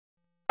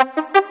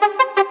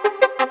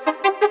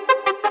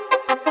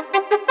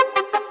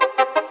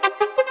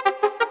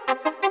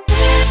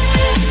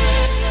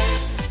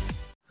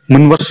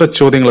മുൻവർഷ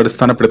ചോദ്യങ്ങൾ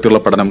അടിസ്ഥാനപ്പെടുത്തിയുള്ള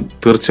പഠനം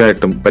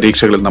തീർച്ചയായിട്ടും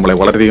പരീക്ഷകളിൽ നമ്മളെ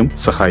വളരെയധികം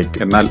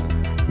സഹായിക്കും. എന്നാൽ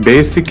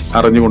ബേസിക്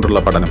അറിഞ്ഞുകൊണ്ടുള്ള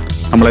പഠനം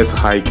നമ്മളെ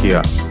സഹായിക്കുക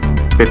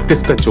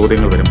വ്യത്യസ്ത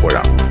ചോദ്യങ്ങൾ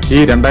വരുമ്പോഴാണ്. ഈ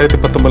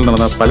 2019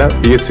 നടന്ന പല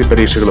PSC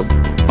പരീക്ഷകളും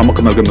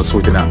നമുക്ക് നൽകുന്ന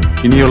സൂചന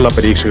ഇനിയുള്ള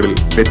പരീക്ഷകളിൽ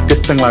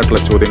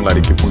വ്യത്യസ്തങ്ങളായിട്ടുള്ള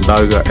ചോദ്യങ്ങളായിരിക്കും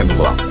ഉണ്ടാകുക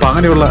എന്നുള്ളതാണ്. അപ്പൊ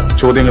അങ്ങനെയുള്ള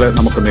ചോദ്യങ്ങളെ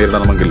നമുക്ക്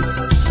നേരിടണമെങ്കിൽ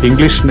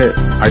ഇംഗ്ലീഷിന്റെ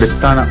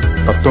അടിസ്ഥാന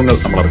തത്വങ്ങൾ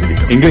നമ്മൾ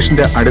അറിഞ്ഞിരിക്കും.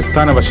 ഇംഗ്ലീഷിന്റെ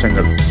അടിസ്ഥാന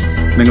വശങ്ങൾ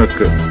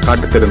നിങ്ങൾക്ക്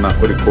കാട്ടിത്തരുന്ന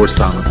ഒരു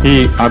കോഴ്സാണ് ഈ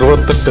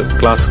 68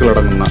 ക്ലാസ്സുകൾ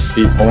അടങ്ങുന്ന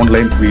ഈ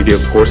ഓൺലൈൻ വീഡിയോ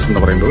കോഴ്സ്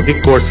എന്ന് പറയുന്നത്. ഈ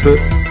കോഴ്സ്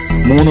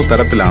 3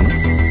 തരത്തിലാണ്.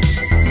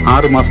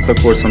 6 മാസത്തെ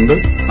കോഴ്സ് ഉണ്ട്,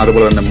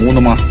 അതുപോലെ തന്നെ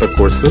 3 മാസത്തെ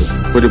കോഴ്സ്,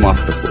 1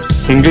 മാസത്തെ കോഴ്സ്.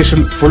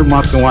 ഇംഗ്ലീഷിൽ ഫുൾ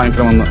മാർക്ക്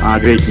വാങ്ങിക്കണമെന്ന്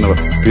ആഗ്രഹിക്കുന്നവർ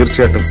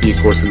തീർച്ചയായിട്ടും ഈ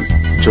കോഴ്സിൽ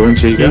ജോയിൻ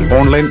ചെയ്യുക.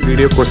 ഓൺലൈൻ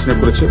വീഡിയോ കോഴ്സിനെ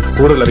കുറിച്ച്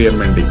കൂടുതൽ അറിയാൻ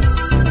വേണ്ടി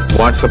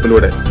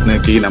വാട്സാപ്പിലൂടെ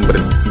നിങ്ങൾക്ക് ഈ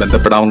നമ്പറിൽ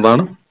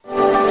ബന്ധപ്പെടാവുന്നതാണ്.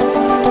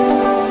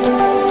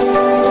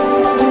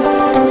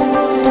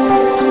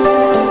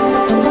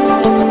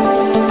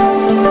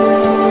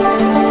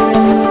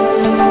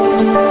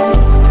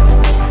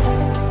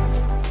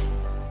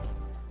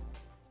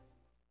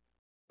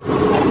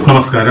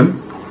 നമസ്കാരം.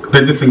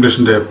 രഞ്ജിത്ത്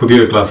ഇംഗ്ലീഷിന്റെ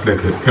പുതിയൊരു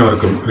ക്ലാസ്സിലേക്ക്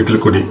ഏവർക്കും ഒരിക്കൽ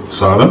കൂടി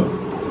സ്വാഗതം.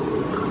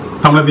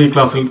 നമ്മളിന്ന് ഈ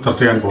ക്ലാസ്സിൽ ചർച്ച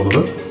ചെയ്യാൻ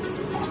പോകുന്നത്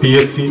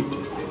PSC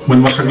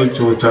മുൻവർഷങ്ങളിൽ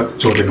ചോദിച്ച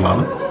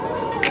ചോദ്യങ്ങളാണ്.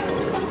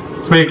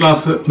 അപ്പോൾ ഈ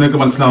ക്ലാസ് നിങ്ങൾക്ക്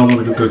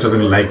മനസ്സിലാവുന്നതെങ്കിൽ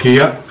തീർച്ചയായിട്ടും ലൈക്ക്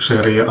ചെയ്യുക,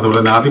 ഷെയർ ചെയ്യുക. അതുപോലെ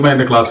തന്നെ ആദ്യമായി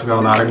എൻ്റെ ക്ലാസ്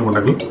കാണുന്ന ആരെങ്കിലും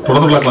ഉണ്ടെങ്കിൽ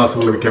തുടർന്നുള്ള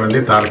ക്ലാസ്സുകൾ ലഭിക്കാൻ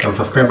വേണ്ടി താഴെ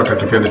സബ്സ്ക്രൈബ് ബട്ടൺ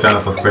ക്ലിക്ക് ചെയ്ത്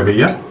ചാനൽ സബ്സ്ക്രൈബ്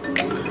ചെയ്യുക.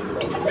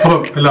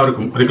 അപ്പം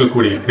എല്ലാവർക്കും ഒരിക്കൽ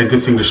കൂടി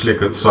രഞ്ജിത്ത്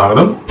ഇംഗ്ലീഷിലേക്ക്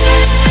സ്വാഗതം.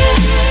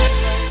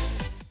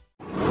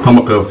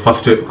 നമുക്ക്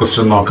ഫസ്റ്റ്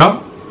ക്വസ്റ്റ്യൻ നോക്കാം.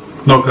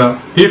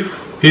 If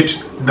it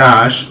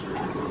dash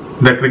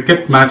the cricket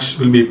match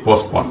will be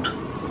postponed.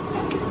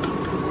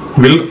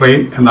 Will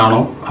rain എന്നാണോ,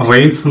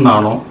 റെയിൻസ്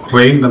എന്നാണോ,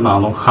 റെയിൻഡ്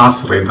എന്നാണോ,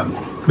 ഹാസ് റെയിൻഡ്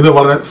എന്നോ? ഇത്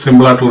വളരെ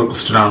സിമ്പിൾ ആയിട്ടുള്ള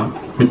ക്വസ്റ്റ്യൻ ആണ്.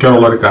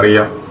 മിക്കവാറുള്ളവർക്ക്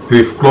അറിയാം. ഇത്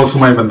ഇഫ്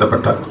ക്ലോസുമായി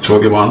ബന്ധപ്പെട്ട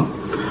ചോദ്യമാണ്.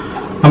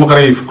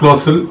 നമുക്കറിയാം ഇഫ്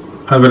ക്ലോസിൽ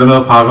വരുന്ന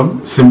ഭാഗം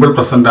സിമ്പിൾ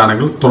പ്രസന്റ്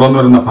ആണെങ്കിൽ തുടർന്ന്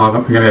വരുന്ന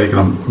ഭാഗം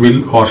എങ്ങനെയായിരിക്കണം? Will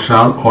or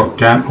shall or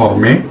can or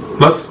may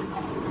plus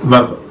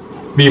verb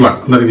V1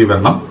 എന്ന രീതി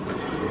വരണം.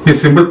 ഈ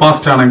സിമ്പിൾ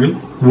പാസ്റ്റ് ആണെങ്കിൽ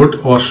would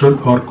or should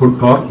or could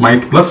or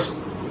might plus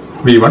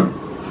V1.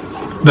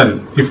 Then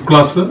if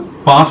clause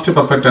past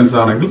perfect tense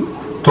ആണെങ്കിൽ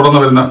തുടർന്ന്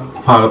വരുന്ന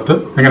ഭാഗത്ത്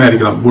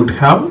എങ്ങനെയായിരിക്കണം? would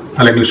have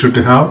അല്ലെങ്കിൽ should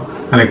have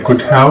അല്ലെങ്കിൽ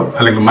could have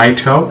അല്ലെങ്കിൽ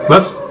might have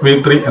plus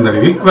V3 എന്ന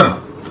രീതിയിൽ വരണം.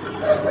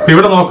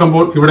 ഇവിടെ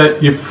നോക്കുമ്പോൾ ഇവിടെ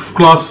if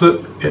clause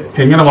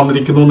എങ്ങനെ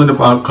വന്നിരിക്കുന്നു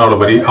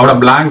എന്നതിനേക്കാളുപരി അവിടെ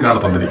ബ്ലാങ്ക്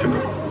ആണ്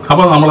തന്നിരിക്കുന്നത്.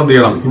 അപ്പോൾ നമ്മൾ എന്ത്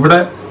ചെയ്യണം?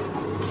 ഇവിടെ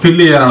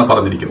ഫില്ല് ചെയ്യാനാണ്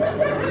പറഞ്ഞിരിക്കുന്നത്.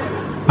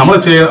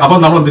 അപ്പോൾ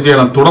നമ്മൾ എന്ത്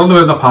ചെയ്യണം? തുടർന്ന്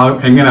വരുന്ന ഭാഗം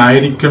എങ്ങനെ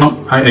ആയിരിക്കണം,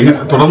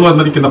 തുടർന്ന്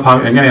വന്നിരിക്കുന്ന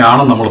ഭാഗം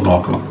എങ്ങനെയാണെന്ന് നമ്മൾ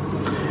നോക്കണം.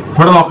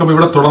 ഇവിടെ നോക്കുമ്പോൾ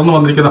ഇവിടെ തുടർന്ന്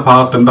വന്നിരിക്കുന്ന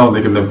ഭാഗത്ത് എന്താ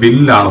വന്നിരിക്കുന്നത്?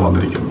 വില്ലാണ്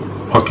വന്നിരിക്കുന്നത്.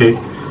 ഓക്കെ,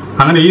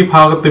 അങ്ങനെ ഈ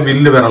ഭാഗത്ത്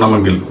വില്ല്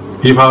വരണമെങ്കിൽ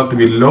ഈ ഭാഗത്ത്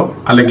വില്ലോ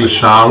അല്ലെങ്കിൽ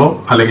ഷാളോ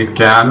അല്ലെങ്കിൽ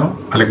ക്യാനോ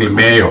അല്ലെങ്കിൽ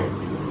മേയോ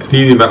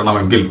രീതി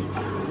വരണമെങ്കിൽ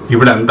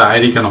ഇവിടെ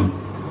എന്തായിരിക്കണം?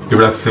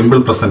 ഇവിടെ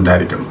സിമ്പിൾ പ്രസന്റ്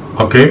ആയിരിക്കണം.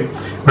 ഓക്കെ,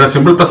 ഇവിടെ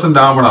സിമ്പിൾ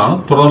പ്രസന്റ് ആകുമ്പോഴാണ്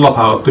തുടർന്നുള്ള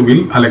ഭാഗത്ത്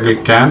വിൽ അല്ലെങ്കിൽ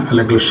ക്യാൻ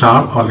അല്ലെങ്കിൽ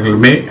ഷാൾ അല്ലെങ്കിൽ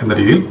മേ എന്ന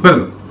രീതിയിൽ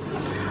വരുന്നത്.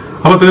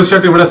 അപ്പോൾ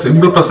തീർച്ചയായിട്ടും ഇവിടെ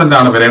സിമ്പിൾ പ്രസന്റ്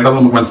ആണ് വരേണ്ടത്,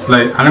 നമുക്ക്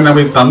മനസ്സിലായി. അങ്ങനെ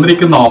നമ്മൾ ഈ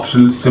തന്നിരിക്കുന്ന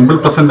ഓപ്ഷനിൽ സിമ്പിൾ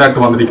പ്രസന്റ് ആയിട്ട്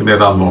വന്നിരിക്കുന്നത്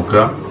ഏതാണെന്ന്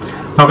നോക്കുക.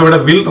 നമുക്ക് ഇവിടെ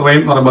വിൽ റെയിൻ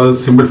എന്ന് പറയുമ്പോൾ അത്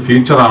സിമ്പിൾ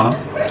ഫ്യൂച്ചർ ആണ്.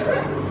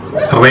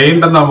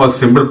 റെയിൻഡ് എന്ന് പറയുമ്പോൾ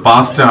സിമ്പിൾ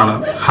പാസ്റ്റ് ആണ്.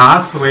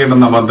 ഹാസ് റെയിൻഡ്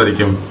എന്ന് പറയുമ്പോൾ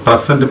എന്തായിരിക്കും?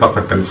 പ്രസന്റ്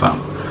പെർഫെക്റ്റ് ടെൻസ് ആണ്.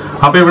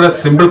 അപ്പോൾ ഇവിടെ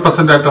സിമ്പിൾ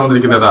പ്രസന്റ് ആയിട്ട്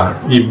വന്നിരിക്കുന്നത് ഏതാണ്?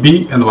 ഈ ബി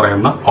എന്ന്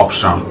പറയുന്ന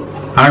ഓപ്ഷൻ ആണ്.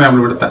 അങ്ങനെ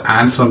നമ്മൾ ഇവിടുത്തെ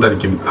ആൻസർ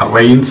എന്തായിരിക്കും?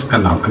 റെയിൻസ്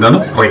എന്നാണ്. എന്താണ്?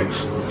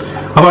 റെയിൻസ്.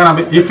 അപ്പോൾ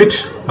അങ്ങനെ if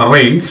it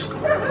rains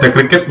the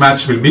cricket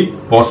match will be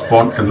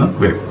postpone എന്ന്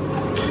വരും.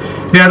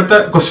 ഇനി അടുത്ത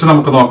ക്വസ്റ്റ്യൻ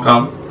നമുക്ക്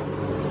നോക്കാം.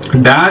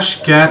 Dash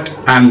cat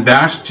and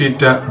dash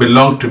cheetah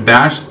belong to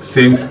dash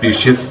same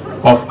species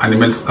of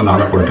animals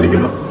എന്നാണ്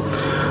കൊടുത്തിരിക്കുന്നത്.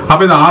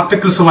 അപ്പൊ ഇത്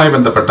ആർട്ടിക്കിൾസുമായി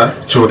ബന്ധപ്പെട്ട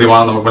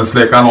ചോദ്യമാണ്, നമുക്ക്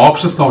മനസ്സിലായി. കാരണം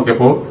ഓപ്ഷൻസ്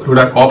നോക്കിയപ്പോൾ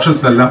ഇവിടെ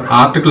ഓപ്ഷൻസിലെല്ലാം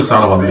ആർട്ടിക്കിൾസ്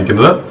ആണ്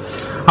വന്നിരിക്കുന്നത്.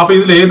 അപ്പൊ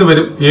ഇതിൽ ഏത്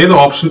വരും, ഏത്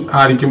ഓപ്ഷൻ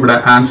ആയിരിക്കും ഇവിടെ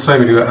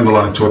ആൻസറായി വരിക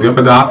എന്നുള്ളതാണ് ചോദ്യം.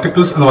 അപ്പൊ ഇത്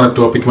ആർട്ടിക്കിൾസ് എന്ന് പറയുന്ന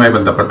ടോപ്പിക്കുമായി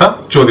ബന്ധപ്പെട്ട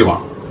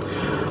ചോദ്യമാണ്.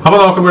 അപ്പൊ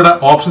നോക്കുമ്പോൾ ഇവിടെ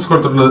ഓപ്ഷൻസ്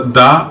കൊടുത്തിട്ടുണ്ട്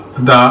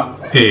ദ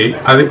എ.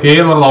 അത് എ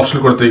എന്ന് പറയുന്ന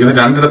ഓപ്ഷനിൽ കൊടുത്തിരിക്കുന്നത്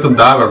രണ്ടിടത്തും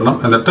ദ വരണം,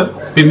 എന്നിട്ട്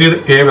പിന്നീട്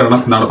എ വരണം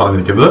എന്നാണ്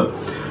പറഞ്ഞിരിക്കുന്നത്.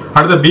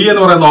 അടുത്ത ബി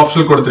എന്ന് പറയുന്ന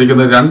ഓപ്ഷനിൽ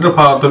കൊടുത്തിരിക്കുന്നത് രണ്ട്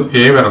ഭാഗത്തും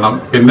എ വരണം,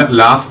 പിന്നെ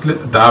ലാസ്റ്റിൽ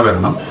ദ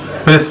വരണം.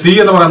 പിന്നെ സി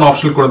എന്ന് പറയുന്ന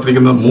ഓപ്ഷനിൽ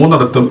കൊടുത്തിരിക്കുന്നത്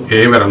 3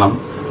 എ വരണം.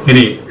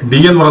 ഇനി ഡി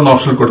എന്ന് പറയുന്ന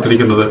ഓപ്ഷനിൽ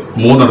കൊടുത്തിരിക്കുന്നത്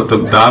 3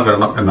 ദ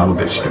വരണം എന്നാണ്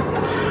ഉദ്ദേശിക്കുന്നത്.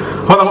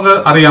 അപ്പോൾ നമുക്ക്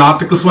അറിയാം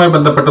ആർട്ടിക്കിൾസുമായി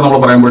ബന്ധപ്പെട്ട് നമ്മൾ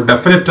പറയുമ്പോൾ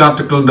ഡെഫിനിറ്റ്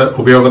ആർട്ടിക്കിളിന്റെ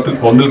ഉപയോഗത്തിൽ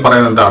ഒന്നിൽ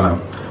പറയുന്നത് എന്താണ്?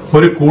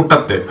 ഒരു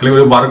കൂട്ടത്തെ അല്ലെങ്കിൽ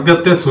ഒരു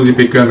വർഗത്തെ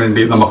സൂചിപ്പിക്കാൻ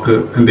വേണ്ടി നമുക്ക്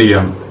എന്ത്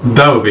ചെയ്യാം?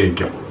 ദ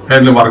ഉപയോഗിക്കാം.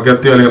 ഏതെങ്കിലും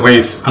വർഗത്തെ അല്ലെങ്കിൽ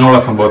റേസ് അങ്ങനെയുള്ള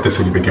സംഭവത്തെ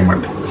സൂചിപ്പിക്കാൻ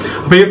വേണ്ടി.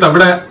 അപ്പൊ ഈ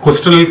ഇവിടെ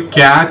ക്വസ്റ്റനിൽ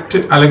ക്യാറ്റ്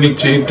അല്ലെങ്കിൽ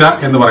ചീറ്റ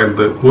എന്ന്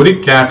പറയുന്നത് ഒരു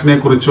ക്യാറ്റിനെ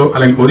കുറിച്ചോ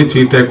അല്ലെങ്കിൽ ഒരു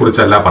ചീറ്റയെ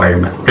കുറിച്ചല്ല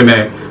പറയുന്നത്, പിന്നെ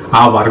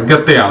ആ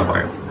വർഗത്തെയാണ്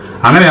പറയുന്നത്.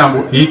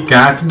 അങ്ങനെയാകുമ്പോൾ ഈ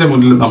ക്യാറ്റിന്റെ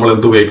മുന്നിൽ നമ്മൾ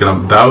എന്ത് ഉപയോഗിക്കണം?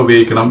 ദ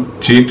ഉപയോഗിക്കണം.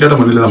 ചീറ്റയുടെ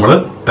മുന്നിൽ നമ്മൾ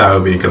ദ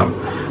ഉപയോഗിക്കണം.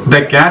 ദ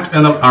ക്യാറ്റ്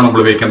എന്ന് ആണ്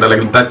നമ്മൾ ഉപയോഗിക്കേണ്ടത്,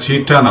 അല്ലെങ്കിൽ ദ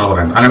ചീറ്റ എന്നാണ്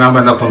പറയുന്നത്. അങ്ങനെ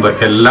ആകുമ്പോൾ എൻ്റെ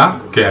അർത്ഥം എല്ലാ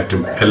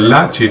ക്യാറ്റും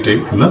എല്ലാ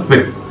ചീറ്റയും എന്ന്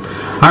വരും.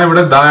 അങ്ങനെ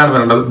ഇവിടെ ദ ആണ്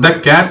വരേണ്ടത്. The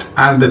cat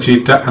and the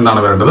cheetah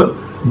എന്നാണ് വരേണ്ടത്.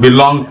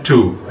 Belong to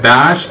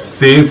dash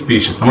same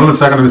species. നമ്മൾ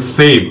മനസ്സിലാക്കേണ്ടത്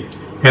സെയിം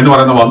എന്ന്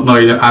പറയുന്നത് വന്നു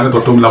കഴിഞ്ഞാൽ അതിന്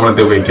തൊട്ടുമുമ്പ് നമ്മൾ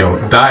എന്ത് ഉപയോഗിക്കാവോ?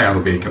 ദ ആണ്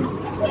ഉപയോഗിക്കുന്നത്.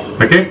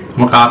 ഓക്കെ,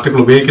 നമുക്ക് ആർട്ടിക്കിൾ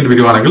ഉപയോഗിക്കേണ്ടി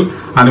വരുവാണെങ്കിൽ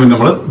അതിന്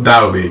നമ്മൾ ദ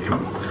ഉപയോഗിക്കണം.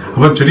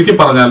 അപ്പോൾ ചുരുക്കി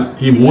പറഞ്ഞാൽ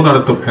ഈ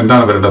മൂന്നിടത്തും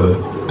എന്താണ് വരേണ്ടത്?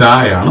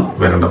 ദയാണ്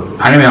വരേണ്ടത്.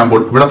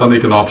 അങ്ങനെയാകുമ്പോൾ ഇവിടെ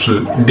തന്നിരിക്കുന്ന ഓപ്ഷൻ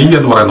ഡി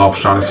എന്ന് പറയുന്ന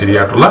ഓപ്ഷനാണ്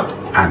ശരിയായിട്ടുള്ള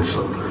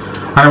ആൻസർ.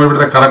 അങ്ങനെ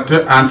ഇവിടുത്തെ കറക്റ്റ്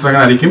ആൻസർ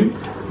എങ്ങനെ ആയിരിക്കും?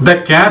 The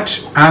cat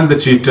and the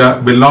cheetah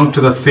belong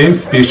to the same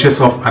species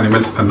of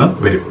animals എന്ന്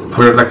വരും.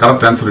 അപ്പോൾ ഇവിടുത്തെ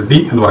കറക്റ്റ് ആൻസർ ഡി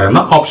എന്ന്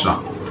പറയുന്ന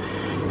ഓപ്ഷനാണ്.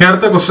 ഇനി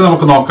അടുത്ത ക്വസ്റ്റ്യൻ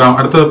നമുക്ക് നോക്കാം.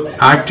 അടുത്ത്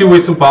ആക്റ്റീവ്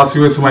വോയിസും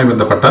പാസീവ് വോയിസുമായി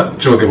ബന്ധപ്പെട്ട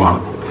ചോദ്യമാണ്.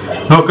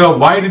 നോക്കുക,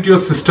 why did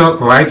your sister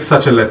right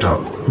such A letter?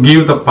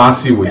 Give the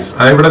passive voice.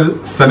 അതായത് ഇവിടെ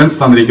സെന്റൻസ്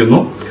തന്നിരിക്കുന്നു,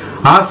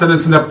 ആ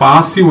സെന്റൻസിന്റെ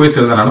പാസീവ് വോയിസ്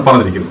എഴുതാനാണ്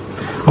പറഞ്ഞിരിക്കുന്നത്.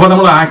 അപ്പോൾ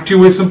നമ്മൾ ആക്റ്റീവ്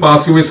വോയിസും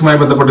പാസീവ് വോയിസുമായി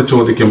ബന്ധപ്പെട്ട്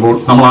ചോദിക്കുമ്പോൾ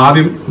നമ്മൾ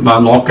ആദ്യം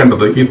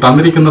നോക്കേണ്ടത് ഈ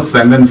തന്നിരിക്കുന്ന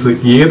സെന്റൻസ്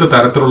ഏത്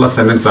തരത്തിലുള്ള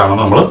സെന്റൻസ്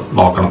ആണെന്ന് നമ്മൾ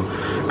നോക്കണം.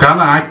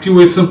 കാരണം ആക്റ്റീവ്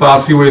വോയിസും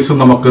പാസീവ് വോയിസും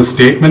നമുക്ക്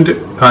സ്റ്റേറ്റ്മെന്റ്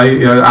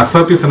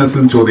അസർട്ടീവ്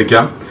സെന്റൻസിൽ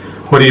ചോദിക്കാം,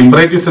 ഒരു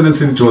ഇംപറേറ്റീവ്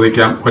സെന്റൻസിൽ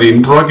ചോദിക്കാം, ഒരു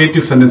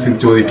ഇന്ററോഗേറ്റീവ് സെന്റൻസിൽ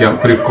ചോദിക്കാം,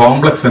 ഒരു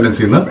കോംപ്ലക്സ്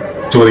സെന്റൻസിൽ നിന്ന്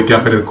ചോദിക്കാം,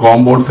 പിന്നെ ഒരു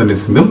കോമ്പൗണ്ട്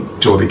സെന്റൻസിൽ നിന്നും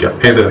ചോദിക്കാം.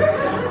 ഏത്?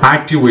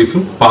 Active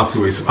വോയിസും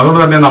passive വോയിസും. അതുകൊണ്ട്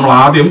തന്നെ നമ്മൾ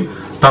ആദ്യം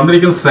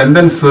തന്നിരിക്കുന്ന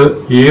സെന്റൻസ്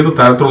ഏത്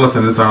തരത്തിലുള്ള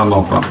സെന്റൻസ് ആണെന്ന്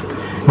നോക്കണം.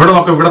 ഇവിടെ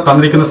നോക്കാം, ഇവിടെ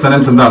തന്നിരിക്കുന്ന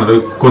സെന്റൻസ് എന്താണ്? ഒരു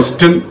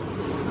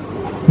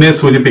ക്വസ്റ്റ്യനെ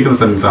സൂചിപ്പിക്കുന്ന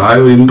സെന്റൻസ് ആണ്,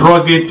 അതായത് ഒരു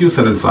ഇന്ററോഗേറ്റീവ്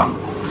സെന്റൻസ് ആണ്.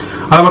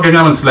 അത് നമുക്ക്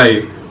എങ്ങനെ മനസ്സിലായി?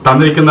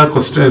 തന്നിരിക്കുന്ന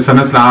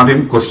സെന്റൻസിൽ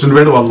ആദ്യം ക്വസ്റ്റ്യൻ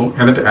വേർഡ് വന്നു,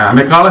 എന്നിട്ട്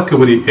അതിനേക്കാളൊക്കെ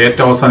ഉപരി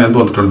ഏറ്റവും അവസാനം എന്ത്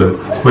വന്നിട്ടുണ്ട്?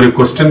 ഒരു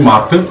ക്വസ്റ്റ്യൻ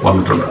മാർക്ക്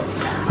വന്നിട്ടുണ്ട്.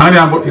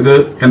 അങ്ങനെയാകുമ്പോൾ ഇത്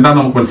എന്താണ്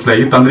നമുക്ക്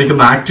മനസ്സിലായി?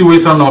 തന്നിരിക്കുന്ന ആക്റ്റീവ്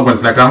വോയിസ് ആണ് നമുക്ക്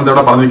മനസ്സിലായി. കാരണം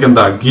ഇവിടെ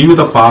പറഞ്ഞിരിക്കുന്നത് എന്താ? ഗീവ്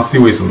ദ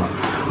പാസീവ് വോയിസ് എന്ന്.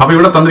 അപ്പൊ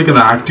ഇവിടെ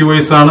തന്നിരിക്കുന്ന ആക്റ്റീവ്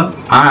വോയിസ് ആണ്.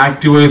 ആ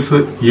ആക്റ്റീവ് വോയിസ്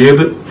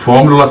ഏത്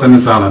ഫോമിലുള്ള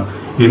സെന്റൻസ് ആണ്?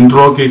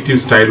 Interrogative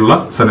സ്റ്റൈലുള്ള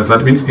sentence.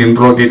 That means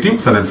interrogative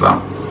sentence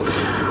ആണ്.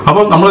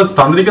 അപ്പോൾ നമ്മൾ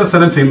തന്നിരിക്കുന്ന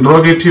സെന്റൻസ്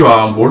ഇന്ററോഗേറ്റീവ്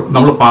ആകുമ്പോൾ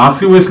നമ്മൾ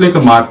പാസീവ്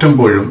വോയിസിലേക്ക്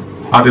മാറ്റുമ്പോഴും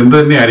അതെന്ത്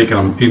തന്നെ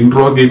ആയിരിക്കണം?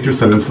 ഇന്ററോഗേറ്റീവ്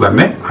സെന്റൻസ്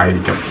തന്നെ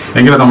ആയിരിക്കണം.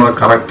 എങ്കിലും നമ്മുടെ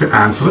കറക്റ്റ്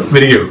ആൻസർ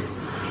വരികയുള്ളൂ.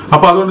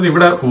 അപ്പൊ അതുകൊണ്ട്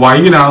ഇവിടെ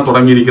വൈയിലാണ്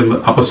തുടങ്ങിയിരിക്കുന്നത്.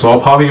 അപ്പൊ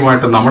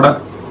സ്വാഭാവികമായിട്ട് നമ്മുടെ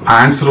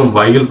ആൻസറും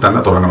വൈയിൽ തന്നെ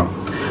തുടങ്ങണം.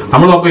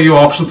 നമ്മൾ നോക്കുക, ഈ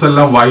ഓപ്ഷൻസ്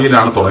എല്ലാം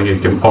വൈയിലാണ്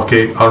തുടങ്ങിയിരിക്കുന്നത്. ഓക്കെ,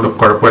 അതുകൊണ്ട്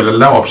കുഴപ്പമില്ല,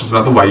 എല്ലാ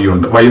ഓപ്ഷൻസിനകത്തും വൈ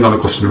ഉണ്ട്. വൈ എന്നുള്ള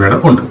ക്വസ്റ്റ്യൻ വേർഡ്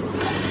ഉണ്ട്.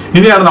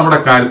 ഇനിയാണ് നമ്മുടെ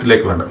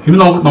കാര്യത്തിലേക്ക് വേണ്ടത്. ഇനി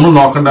നമ്മൾ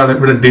നോക്കേണ്ടതാണ്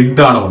ഇവിടെ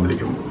ഡിഡ് ആണ്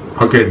വന്നിരിക്കുന്നത്.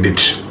 Okay,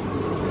 did.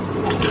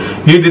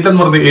 ഈ ഡിഡ്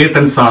എന്ന് പറയുന്നത് എ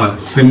ടെൻസ് ആണ്,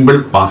 സിമ്പിൾ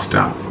പാസ്റ്റ്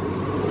ആണ്.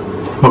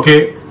 ഓക്കെ,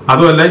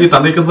 അതുമല്ല ഈ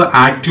തന്നിരിക്കുന്നത്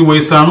ആക്റ്റീവ്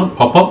വോയിസ് ആണ്.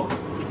 ഒപ്പം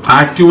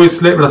ആക്റ്റീവ്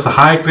വോയിസിലെ ഇവിടെ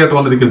സഹായക്രിയായിട്ട്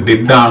വന്നിരിക്കുന്നത്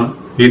ഡിഡ് ആണ്.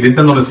 ഈ ഡിഡ്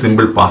എന്ന് പറയുന്നത്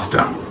സിമ്പിൾ പാസ്റ്റ്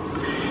ആണ്.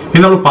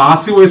 ഇനി നമ്മൾ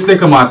പാസീവ്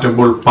വോയിസിലേക്ക്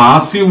മാറ്റുമ്പോൾ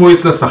പാസീവ്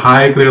വോയിസിലെ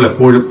സഹായക്രിയകൾ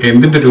എപ്പോഴും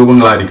എന്തിന്റെ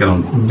രൂപങ്ങളായിരിക്കണം?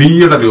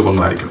 ബിയുടെ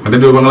രൂപങ്ങളായിരിക്കണം.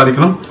 എന്തിന്റെ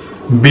രൂപങ്ങളായിരിക്കണം?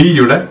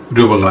 ബിയുടെ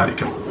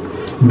രൂപങ്ങളായിരിക്കണം.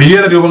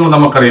 ബിയുടെ രൂപങ്ങൾ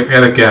നമുക്കറിയാം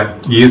ഏതൊക്കെയാ?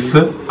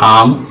 Is,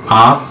 am,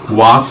 R,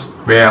 was,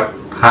 wear,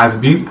 has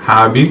been,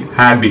 have been,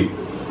 had been,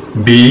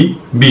 B,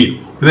 B.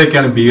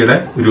 ഇതൊക്കെയാണ് ബിയുടെ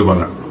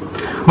രൂപങ്ങൾ.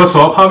 അപ്പൊ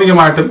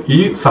സ്വാഭാവികമായിട്ടും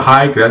ഈ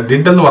സഹായക്രിയ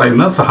ഡിഡ് എന്ന്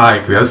പറയുന്ന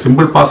സഹായക്രിയ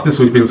സിമ്പിൾ പാസ്റ്റിനെ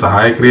സൂചിപ്പിക്കുന്ന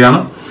സഹായക്രിയയാണ്.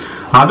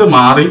 അത്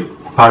മാറി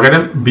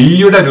പകരം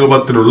ബിയുടെ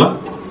രൂപത്തിലുള്ള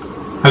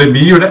അല്ലെങ്കിൽ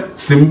ബിയുടെ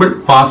സിമ്പിൾ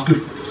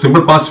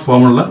പാസ്റ്റ്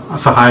ഫോമുള്ള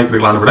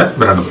സഹായക്രിയകളാണ് ഇവിടെ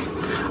വരേണ്ടത്.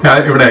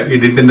 ഇവിടെ ഈ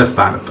ഡിഡിന്റെ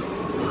സ്ഥാനത്ത്.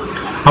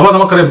 അപ്പൊ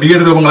നമുക്കറിയാം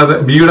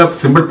ബിയുടെ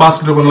സിമ്പിൾ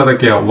പാസ്റ്റ് രൂപങ്ങൾ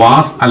ഏതൊക്കെയാ?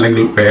 വാസ്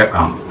അല്ലെങ്കിൽ വെയർ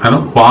ആണ്.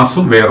 കാരണം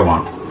വാസും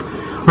വെയറുമാണ്.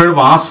 അപ്പോൾ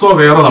വാസോ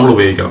വെയറോ നമ്മൾ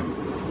ഉപയോഗിക്കണം.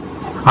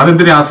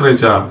 അതെന്തിനെ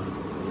ആശ്രയിച്ചാ?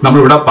 നമ്മൾ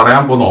ഇവിടെ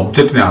പറയാൻ പോകുന്ന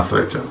ഒബ്ജക്റ്റിനെ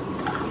ആശ്രയിച്ച.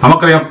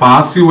 നമുക്കറിയാം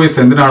പാസീവ് വോയിസ്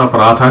എന്തിനാണ്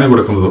പ്രാധാന്യം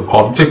കൊടുക്കുന്നത്?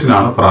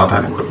 ഒബ്ജക്റ്റിനാണ്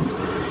പ്രാധാന്യം കൊടുക്കുന്നത്.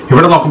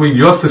 ഇവിടെ നോക്കുമ്പോൾ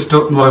യുവർ സിസ്റ്റർ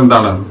എന്ന് പറയുന്നത്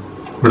എന്താണ്?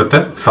 ഇവിടുത്തെ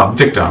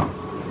സബ്ജക്റ്റ് ആണ്.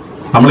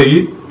 നമ്മൾ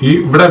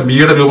ഇവിടെ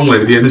ബിയുടെ രൂപങ്ങൾ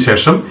എഴുതിയതിനു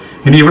ശേഷം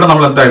ഇനി ഇവിടെ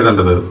നമ്മൾ എന്താ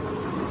എഴുതേണ്ടത്?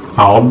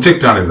 ആ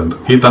ഒബ്ജക്റ്റ് ആണ് എഴുതേണ്ടത്.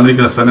 ഈ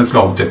തന്നിരിക്കുന്ന സെന്റൻസിലെ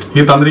ഒബ്ജക്റ്റ്.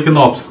 ഈ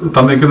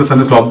തന്നിരിക്കുന്ന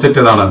സെന്റൻസിലെ ഒബ്ജക്റ്റ്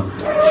ഏതാണ്?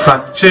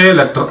 സച്ച് എ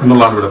ലെറ്റർ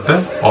എന്നുള്ളതാണ് ഇവിടുത്തെ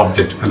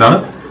ഒബ്ജക്റ്റ്. എന്താണ്?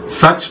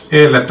 സച്ച്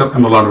എ ലെറ്റർ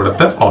എന്നുള്ളതാണ്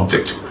ഇവിടുത്തെ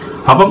ഒബ്ജക്റ്റ്.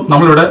 അപ്പം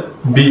നമ്മളിവിടെ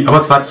ബി, അപ്പൊ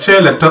സച്ച് എ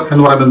ലെറ്റർ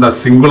എന്ന് പറയുന്നത് എന്താ?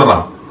 സിംഗുലർ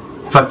ആണ്.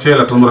 സച്ച് എ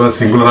ലെറ്റർ എന്ന് പറയുന്നത്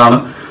സിംഗുലർ ആണ്.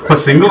 അപ്പൊ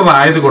സിംഗുലർ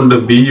ആയതുകൊണ്ട്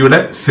ബിയുടെ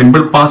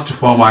സിമ്പിൾ പാസ്റ്റ്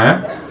ഫോമായ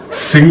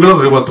സിംഗുലർ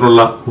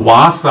രൂപത്തിലുള്ള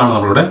വാസ് ആണ്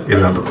നമ്മളിവിടെ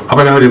എഴുതേണ്ടത്. അപ്പൊ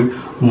അങ്ങനെ ഒരു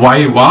വൈ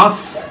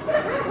വാസ്,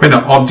 പിന്നെ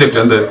ഒബ്ജക്റ്റ്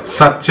എന്ത്?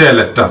 Such A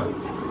letter.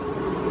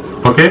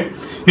 ഓക്കെ,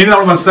 ഇനി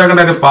നമ്മൾ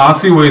മനസ്സിലാക്കേണ്ട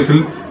പാസീവ് വോയിസിൽ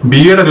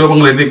ബിയുടെ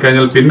രൂപങ്ങൾ എഴുതി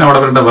കഴിഞ്ഞാൽ പിന്നെ അവിടെ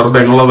വരേണ്ട വെർബ്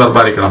എങ്ങനെയുള്ള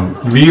വെർബായിരിക്കണം?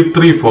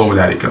 V3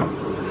 ഫോമിലായിരിക്കണം.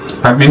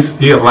 ദാറ്റ് മീൻസ്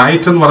ഈ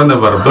റൈറ്റ് എന്ന് പറയുന്ന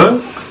വെർബ്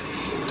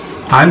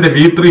അതിന്റെ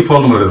V3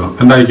 ഫോം നമ്മൾ എഴുതണം.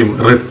 എന്തായിരിക്കും?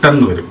 റിട്ടൺ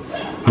എന്ന് വരും.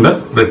 അത്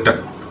റിട്ടൺ.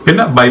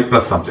 പിന്നെ ബൈ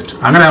പ്ലസ് സബ്ജക്റ്റ്.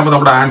 അങ്ങനെ ആകുമ്പോൾ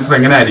നമ്മുടെ ആൻസർ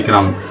എങ്ങനെ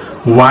ആയിരിക്കണം?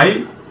 Why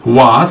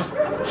was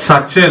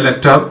such A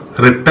letter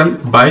written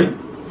by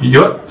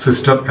your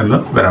sister എന്ന്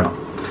വരണം.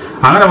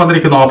 അങ്ങനെ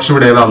വന്നിരിക്കുന്ന ഓപ്ഷൻ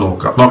ഇവിടെ ഏതാണെന്ന്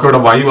നോക്കാം. ഇവിടെ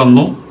വൈ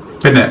വന്നു,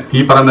 പിന്നെ ഈ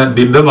പറയുന്ന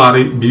ഡിഡ്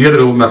മാറി ബിയുടെ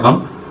രൂപം വരണം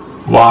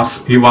വാസ്.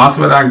 ഈ വാസ്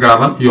വരാൻ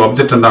കാരണം ഈ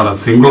ഒബ്ജക്റ്റ് എന്താണ്?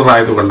 സിംഗുലർ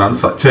ആയതുകൊണ്ടാണ്.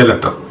 സച്ച് എ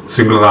ലെറ്റർ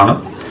സിംഗുലർ ആണ്.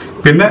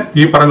 പിന്നെ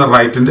ഈ പറയുന്ന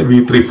റൈറ്റിന്റെ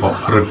V3 form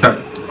written.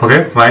 Okay,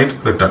 right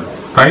written,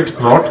 right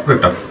rote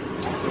written.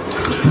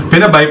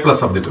 പിന്നെ by plus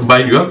subject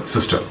by your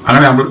sister.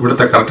 അങ്ങനെ ആകുമ്പോൾ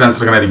ഇവിടുത്തെ കറക്റ്റ്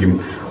ആൻസർ എങ്ങനെ ആയിരിക്കും?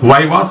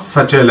 Why was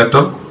such A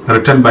letter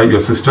written by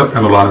your sister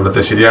എന്നുള്ളതാണ്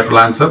ഇവിടുത്തെ ശരിയായിട്ടുള്ള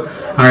ആൻസർ.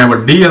 അങ്ങനെ ആകുമ്പോൾ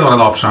ഡി എന്ന്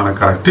പറയുന്ന ഓപ്ഷനാണ്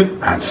കറക്റ്റ്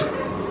ആൻസർ.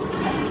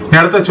 ഇനി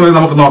അടുത്ത ചോദ്യം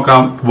നമുക്ക്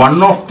നോക്കാം. One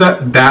of the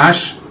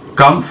dash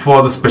come for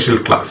the special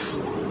class.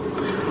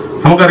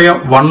 നമുക്കറിയാം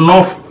വൺ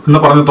ഓഫ് എന്ന്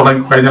പറഞ്ഞ്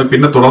തുടങ്ങി കഴിഞ്ഞാൽ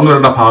പിന്നെ തുടർന്ന്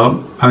വരേണ്ട ഭാഗം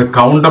അത്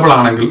കൗണ്ടബിൾ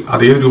ആണെങ്കിൽ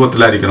അതേ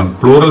രൂപത്തിലായിരിക്കണം,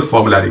 പ്ലൂറൽ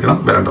ഫോമിലായിരിക്കണം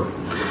വരേണ്ടത്.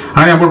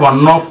 അങ്ങനെയാകുമ്പോൾ വൺ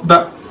ഓഫ് ദ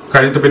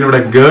കഴിഞ്ഞിട്ട് പിന്നെ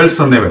ഇവിടെ ഗേൾസ്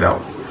എന്നേ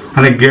വരാവും.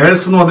 അങ്ങനെ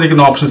ഗേൾസ് എന്ന്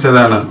വന്നിരിക്കുന്ന ഓപ്ഷൻസ്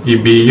ഏതാണ്? ഈ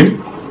ബിയും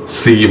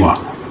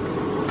സിയുമാണ്.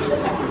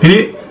 ഇനി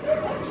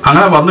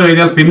അങ്ങനെ വന്നു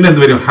കഴിഞ്ഞാൽ പിന്നെ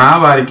എന്ത് വരും?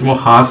 ഹാവ് ആയിരിക്കുമോ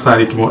ഹാസ്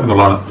ആയിരിക്കുമോ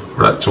എന്നുള്ളതാണ്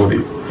ഇവിടെ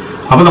ചോദ്യം.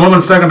 അപ്പൊ നമ്മൾ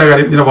മനസ്സിലാക്കേണ്ട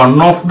കാര്യം, ഇങ്ങനെ വൺ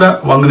ഓഫ് ദ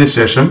വന്നതിന്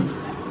ശേഷം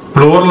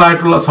പ്ലൂറൽ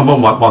ആയിട്ടുള്ള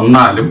സംഭവം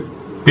വന്നാലും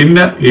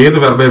പിന്നെ ഏത്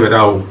വെർബേ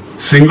വരാവൂ?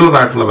 സിംഗുലർ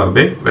ആയിട്ടുള്ള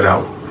വെർബേ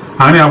വരാവൂ.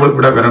 അങ്ങനെയാകുമ്പോൾ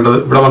ഇവിടെ വരേണ്ടത്,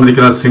 ഇവിടെ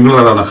വന്നിരിക്കുന്ന സിംഗുലർ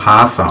ഏതാണ്?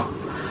 ഹാസ് ആണ്.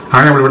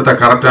 അങ്ങനെയാകുമ്പോൾ ഇവിടുത്തെ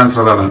കറക്റ്റ്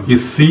ആൻസർ ഏതാണ്? ഈ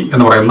സി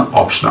എന്ന് പറയുന്ന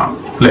ഓപ്ഷനാണ്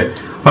അല്ലെ.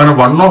 അപ്പൊ അങ്ങനെ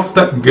one of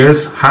the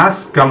girls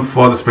has come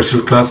for the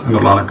special class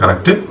എന്നുള്ളതാണ്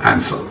കറക്റ്റ്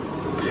ആൻസർ.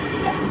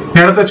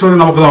 അടുത്ത ചോദ്യം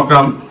നമുക്ക്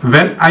നോക്കാം.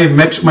 When I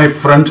met my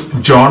friend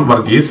John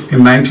Varghese in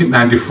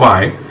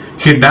 1995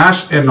 he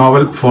dash A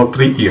novel four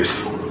 3 years.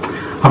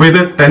 അപ്പൊ ഇത്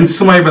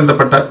ടെൻസുമായി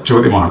ബന്ധപ്പെട്ട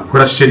ചോദ്യമാണ്.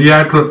 ഇവിടെ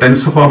ശരിയായിട്ടുള്ള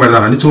ടെൻസ് ഫോം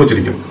എഴുതാനാണ്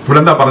ചോദിച്ചിരിക്കുന്നത്. ഇവിടെ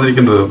എന്താ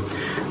പറഞ്ഞിരിക്കുന്നത്?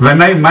 When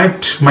I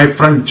met my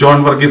friend John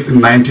Varghese in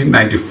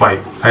 1995,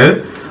 അതായത്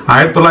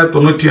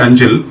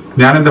 1995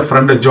 ഞാൻ എന്റെ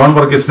ഫ്രണ്ട് ജോൺ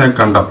വർഗീസിനെ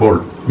കണ്ടപ്പോൾ,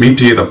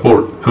 മീറ്റ് ചെയ്തപ്പോൾ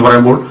എന്ന്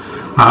പറയുമ്പോൾ,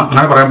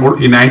 അങ്ങനെ പറയുമ്പോൾ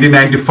ഈ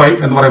 1995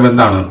 എന്ന് പറയുമ്പോൾ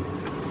എന്താണ്?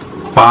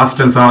 പാസ്റ്റ്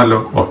ടെൻസ് ആണല്ലോ.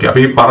 ഓക്കെ, അപ്പൊ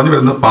ഈ പറഞ്ഞു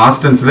വരുന്നത്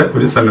പാസ്റ്റ് ടെൻസിലെ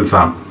ഒരു സെന്റൻസ്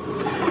ആണ്.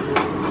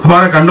 അപ്പൊ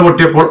അവനെ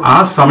കണ്ടുമുട്ടിയപ്പോൾ ആ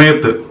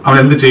സമയത്ത് അവൻ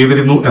എന്ത്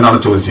ചെയ്തിരുന്നു എന്നാണ്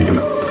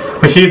ചോദിച്ചിരിക്കുന്നത്.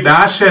 അപ്പൊ he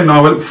dash A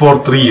novel four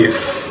 3 years.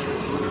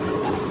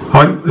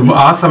 അവൻ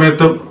ആ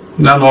സമയത്ത്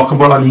ഞാൻ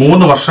നോക്കുമ്പോൾ അവൻ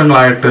 3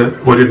 വർഷങ്ങളായിട്ട്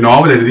ഒരു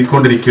നോവൽ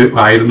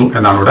എഴുതിക്കൊണ്ടിരിക്കുകയായിരുന്നു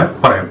എന്നാണ് ഇവിടെ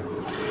പറയുന്നത്.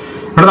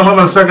 ഇവിടെ നമ്മൾ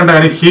മനസ്സിലാക്കേണ്ട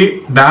കാര്യം, ഹി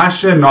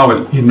ഡാഷ് എ നോവൽ,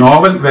 ഈ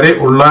നോവൽ വരെ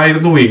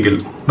ഉള്ളായിരുന്നു എങ്കിൽ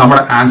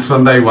നമ്മുടെ ആൻസർ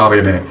എന്തായി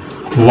മാറിയത്?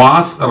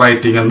 വാസ്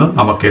റൈറ്റിംഗ് എന്ന്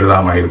നമുക്ക്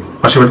എഴുതാമായിരുന്നു.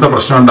 പക്ഷെ ഇവിടുത്തെ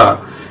പ്രശ്നം എന്താ?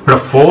 ഇവിടെ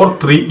 4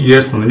 3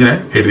 years എന്നിങ്ങനെ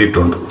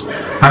എഴുതിയിട്ടുണ്ട്.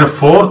 അങ്ങനെ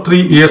 4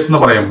 3 years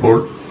എന്ന് പറയുമ്പോൾ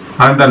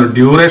അതെന്താണ്?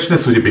 ഡ്യൂറേഷനെ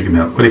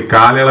സൂചിപ്പിക്കുന്നതാണ്, ഒരു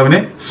കാലയളവിനെ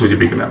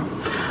സൂചിപ്പിക്കുന്നതാണ്.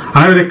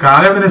 അങ്ങനെ ഒരു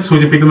കാലയളവിനെ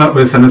സൂചിപ്പിക്കുന്ന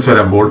ഒരു സെന്റൻസ്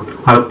വരുമ്പോൾ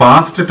അത്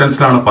പാസ്റ്റ്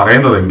ടെൻസിലാണ്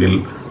പറയുന്നതെങ്കിൽ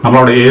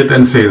നമ്മളവിടെ ഏത്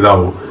tense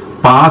എഴുതാവൂ?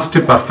 Past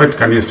perfect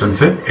continuous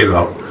tense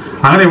എഴുതാവൂ.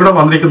 അങ്ങനെ ഇവിടെ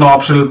വന്നിരിക്കുന്ന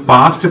ഓപ്ഷനിൽ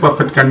പാസ്റ്റ്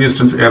പെർഫെക്റ്റ് കണ്ടിന്യൂസ്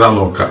ടെൻസ് ഏതാന്ന്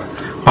നോക്കുക.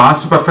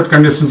 പാസ്റ്റ് പെർഫെക്റ്റ്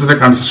കണ്ടിന്യൂസ് ടെൻസിന്റെ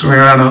കൺസ്ട്രക്ഷൻ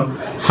എങ്ങനെയാണ്?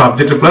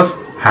 Subject plus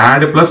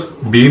had plus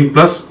been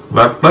plus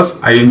verb plus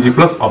ing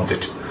plus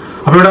object.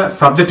 അപ്പൊ ഇവിടെ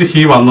സബ്ജക്ട്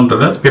ഹി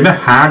വന്നിട്ടുണ്ട്, പിന്നെ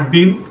ഹാഡ്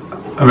ബീൻ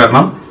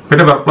വരണം,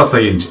 പിന്നെ വെർബ്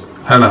പ്ലസ് ing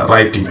അതാണ്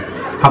റൈറ്റിംഗ്.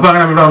 അപ്പൊ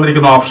അങ്ങനെ ഇവിടെ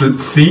വന്നിരിക്കുന്ന ഓപ്ഷൻ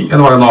സി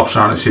എന്ന് പറയുന്ന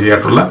ഓപ്ഷനാണ്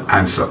ശരിയായിട്ടുള്ള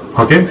ആൻസർ.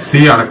 ഓക്കെ, സി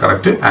ആണ്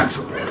കറക്റ്റ്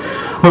ആൻസർ.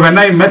 അപ്പൊ when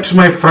I met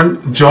my friend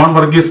John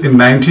Varghese in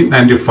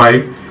 1995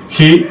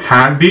 he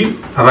had been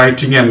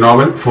writing A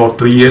novel four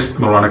 3 years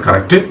എന്നുള്ളതാണ്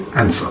കറക്റ്റ്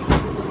ആൻസർ.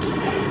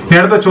 ഇനി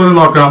അടുത്ത ചോദ്യം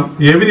നോക്കാം.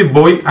 Every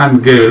boy and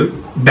girl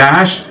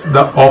dash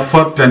the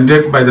offer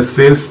tendered by the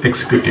sales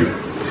executive.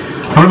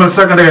 നമ്മൾ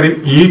മനസ്സിലാക്കേണ്ട കാര്യം,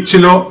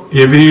 ഈച്ചിലോ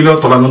എവരിയിലോ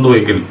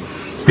തുടങ്ങുന്നുവെങ്കിൽ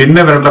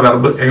പിന്നെ വരേണ്ട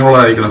വെർബ്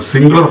എങ്ങനെയുള്ളതായിരിക്കണം?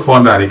 സിംഗുലർ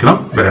ഫോമിലായിരിക്കണം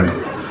വരേണ്ടത്.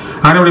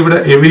 അങ്ങനെ ഇവിടെ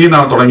എവരി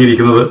എന്നാണ്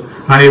തുടങ്ങിയിരിക്കുന്നത്.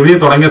 അങ്ങനെ എവരി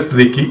തുടങ്ങിയ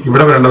സ്ഥിതിക്ക്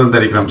ഇവിടെ വരേണ്ടത്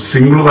എന്തായിരിക്കണം?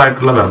 സിംഗുലർ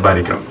ആയിട്ടുള്ള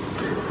വെർബായിരിക്കണം.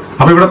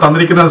 അപ്പൊ ഇവിടെ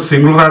തന്നിരിക്കുന്നത്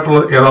സിംഗുലർ ആയിട്ടുള്ള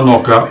ഏതാന്ന്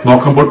നോക്കുക.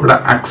 നോക്കുമ്പോൾ ഇവിടെ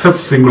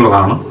അക്സെപ്റ്റ് സിംഗുലർ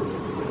ആണ്.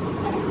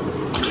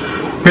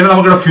 പിന്നെ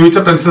നമുക്കിവിടെ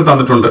ഫ്യൂച്ചർ ടെൻസിൽ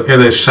തന്നിട്ടുണ്ട്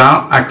ഏത്? ഷാൾ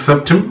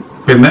അക്സെപ്റ്റും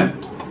പിന്നെ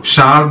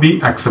ഷാൾ ബി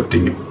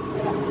അക്സെപ്റ്റിംഗും.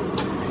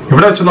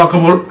 ഇവിടെ വെച്ച്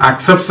നോക്കുമ്പോൾ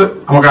അക്സെപ്റ്റ്സ്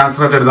നമുക്ക്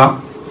ആൻസർ ആയിട്ട് എഴുതാം,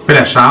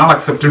 പിന്നെ ഷാൾ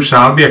അക്സെപ്റ്റും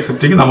ഷാൾ ബി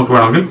അക്സെപ്റ്റിംഗ് നമുക്ക്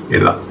വേണമെങ്കിൽ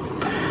എഴുതാം.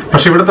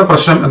 പക്ഷെ ഇവിടുത്തെ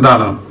പ്രശ്നം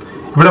എന്താണ്?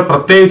 ഇവിടെ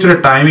പ്രത്യേകിച്ചൊരു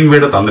ടൈമിംഗ്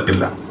വേർഡ്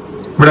തന്നിട്ടില്ല.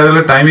 ഇവിടെ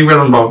ഏതെങ്കിലും ടൈമിംഗ്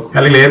വേർഡ് ഉണ്ടോ?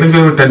 അല്ലെങ്കിൽ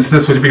ഏതെങ്കിലും ഒരു ടെൻസിനെ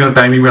സൂചിപ്പിക്കുന്ന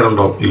ടൈമിംഗ് വേർഡ്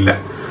ഉണ്ടോ? ഇല്ല.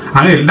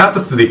 അങ്ങനെ ഇല്ലാത്ത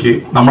സ്ഥിതിക്ക്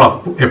നമ്മൾ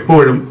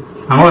എപ്പോഴും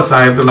നമ്മുടെ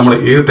സാഹചര്യത്തിൽ നമ്മൾ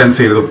ഏത്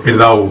ടെൻസ്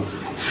എഴുതാവൂ?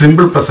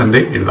 Simple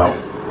present എഴുതാവൂ.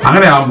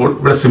 അങ്ങനെ ആകുമ്പോൾ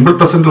ഇവിടെ സിമ്പിൾ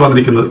പ്രസന്റിൽ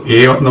വന്നിരിക്കുന്നത് എ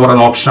എന്ന്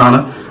പറയുന്ന ഓപ്ഷനാണ്.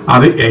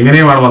 അത്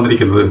എങ്ങനെയാണ്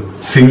വന്നിരിക്കുന്നത്?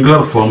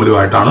 സിംഗുലർ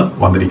ഫോമിലുമായിട്ടാണ്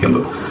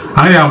വന്നിരിക്കുന്നത്.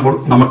 അങ്ങനെയാകുമ്പോൾ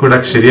നമുക്കിവിടെ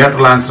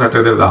ശരിയായിട്ടുള്ള ആൻസർ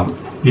ആയിട്ട് എഴുതാം,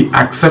 ഈ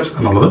അക്സെപ്റ്റ്സ്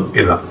എന്നുള്ളത്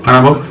എഴുതാം. അങ്ങനെ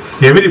ആകുമ്പോൾ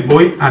every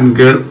boy and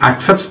girl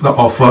accepts the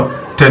offer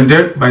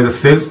tendered by the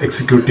sales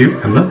executive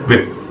എന്ന്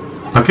വരും.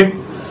 ഓക്കെ,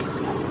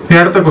 ഇനി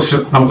അടുത്ത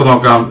ക്വസ്റ്റ്യൻ നമുക്ക്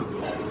നോക്കാം.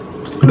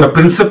 The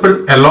principal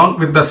along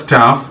with the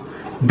staff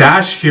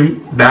dash him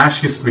dash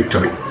his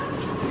victory.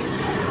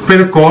 അപ്പൊ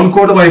ഇത്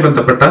കോൺകോർഡുമായി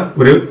ബന്ധപ്പെട്ട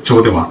ഒരു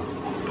ചോദ്യമാണ്.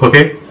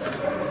 ഓക്കെ,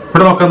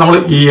 ഇവിടെ നോക്കാം. നമ്മൾ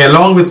ഈ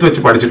അലോങ് വിത്ത്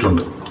വെച്ച്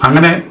പഠിച്ചിട്ടുണ്ട്.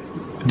 അങ്ങനെ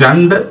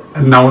 2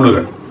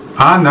 നൗണുകൾ,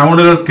 ആ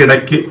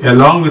നൗണുകൾക്കിടയ്ക്ക്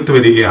അലോങ് വിത്ത്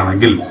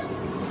വരികയാണെങ്കിൽ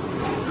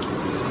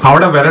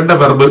അവിടെ വരേണ്ട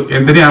വെർബ്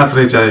എന്തിനെ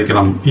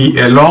ആശ്രയിച്ചായിരിക്കണം? ഈ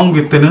അലോങ്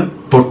വിത്തിന്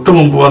തൊട്ട്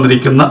മുമ്പ്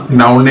വന്നിരിക്കുന്ന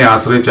നൗണിനെ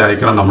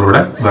ആശ്രയിച്ചായിരിക്കണം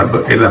നമ്മളിവിടെ വെർബ്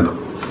എഴുതേണ്ടത്.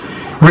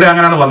 ഇവിടെ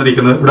അങ്ങനെയാണ്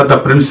വന്നിരിക്കുന്നത്. ഇവിടെ ദ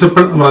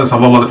പ്രിൻസിപ്പൽ എന്ന് പറയുന്ന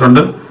സംഭവം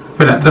വന്നിട്ടുണ്ട്,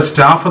 പിന്നെ ദ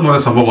സ്റ്റാഫ് എന്ന്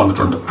പറയുന്ന സംഭവം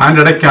വന്നിട്ടുണ്ട്.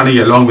 അതിൻ്റെ ഇടയ്ക്കാണ് ഈ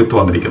അലോങ് വിത്ത്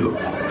വന്നിരിക്കുന്നത്.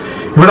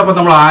 ഇവിടെ അപ്പം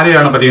നമ്മൾ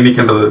ആരെയാണ്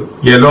പരിഗണിക്കേണ്ടത്?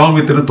 അലോങ്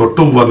വിത്തിന് തൊട്ട്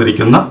മുമ്പ്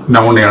വന്നിരിക്കുന്ന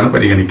നൗണെയാണ്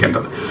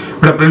പരിഗണിക്കേണ്ടത്.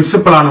 ഇവിടെ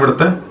പ്രിൻസിപ്പൽ ആണ്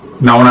ഇവിടുത്തെ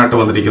നൗണായിട്ട്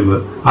വന്നിരിക്കുന്നത്.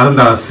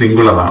 അതെന്താണ്?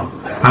 സിംഗുലർ ആണ്.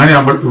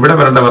 അങ്ങനെയാകുമ്പോൾ ഇവിടെ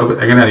വരേണ്ട വെർബ്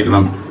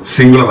എങ്ങനെയായിരിക്കണം?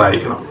 സിംഗുലർ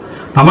ആയിരിക്കണം.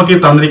 നമുക്ക് ഈ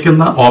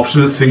തന്നിരിക്കുന്ന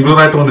ഓപ്ഷനിൽ സിംഗുലർ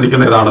ആയിട്ട്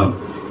വന്നിരിക്കുന്ന ഏതാണ്?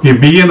 ഈ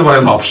ബി എന്ന്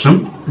പറയുന്ന ഓപ്ഷനും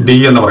ഡി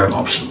എന്ന് പറയുന്ന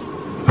ഓപ്ഷൻ.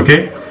 ഓക്കെ,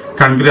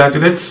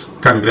 കൺഗ്രാറ്റുലേറ്റ്സ്,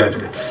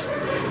 കൺഗ്രാറ്റുലേറ്റ്സ്.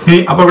 ഇനി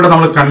അപ്പൊ ഇവിടെ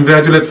നമ്മൾ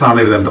കൺഗ്രാറ്റുലേറ്റ്സ് ആണ്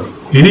എഴുതേണ്ടത്.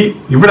 ഇനി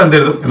ഇവിടെ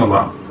എന്തെഴുതും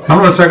എന്നുള്ളതാണ്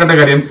നമ്മൾ മനസ്സിലാക്കേണ്ട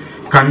കാര്യം.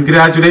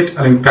 കൺഗ്രാറ്റുലേറ്റ്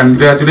അല്ലെങ്കിൽ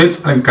കൺഗ്രാറ്റുലേറ്റ്സ്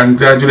അല്ലെങ്കിൽ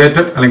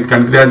കൺഗ്രാറ്റുലേറ്റഡ് അല്ലെങ്കിൽ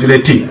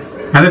കൺഗ്രാറ്റുലേറ്റിംഗ്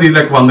എന്ന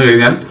രീതിയിലേക്ക് വന്നു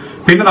കഴിഞ്ഞാൽ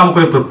പിന്നെ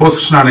നമുക്കൊരു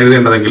പ്രിപ്പോസിഷൻ ആണ്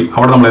എഴുതേണ്ടതെങ്കിൽ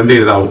അവിടെ നമ്മൾ എന്ത്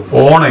എഴുതാവും?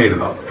 ഓൺ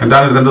എഴുതാവും.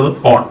 എന്താണ് എഴുതേണ്ടത്?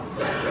 ഓൺ.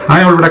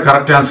 അങ്ങനെ ഇവിടെ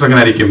കറക്റ്റ് ആൻസർ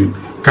എങ്ങനെ ആയിരിക്കും?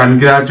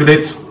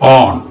 കൺഗ്രാറ്റുലേറ്റ്സ്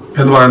ഓൺ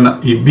എന്ന് പറയുന്ന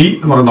ഈ ബി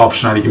എന്ന് പറയുന്ന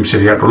ഓപ്ഷൻ ആയിരിക്കും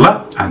ശരിയായിട്ടുള്ള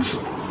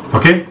ആൻസർ.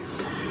 ഓക്കെ,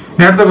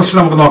 ഇനി അടുത്ത ക്വസ്റ്റ്യൻ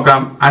നമുക്ക്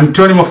നോക്കാം.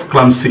 Antonym of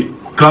clumsy.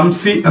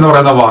 ക്ലംസി എന്ന്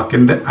പറയുന്ന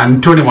വാക്കിന്റെ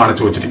ആന്റോണിമാണ്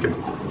ചോദിച്ചിരിക്കുന്നത്.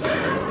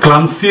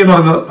 ക്ലംസി എന്ന്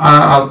പറയുന്ന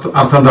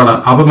അർത്ഥം എന്താണ്?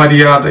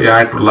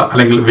 അപമര്യാദയായിട്ടുള്ള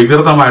അല്ലെങ്കിൽ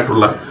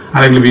വികൃതമായിട്ടുള്ള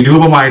അല്ലെങ്കിൽ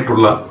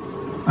വിരൂപമായിട്ടുള്ള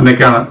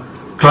എന്നൊക്കെയാണ്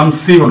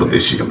ക്ലംസി കൊണ്ട്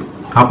ഉദ്ദേശിക്കുന്നത്.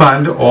 അപ്പൊ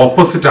അതിന്റെ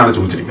ഓപ്പോസിറ്റ് ആണ്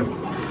ചോദിച്ചിരിക്കുന്നത്.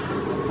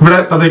 ഇവിടെ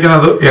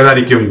തന്നിരിക്കുന്നത്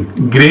ഏതായിരിക്കും?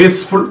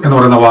 ഗ്രേസ്ഫുൾ എന്ന്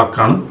പറയുന്ന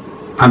വാക്കാണ്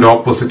അതിന്റെ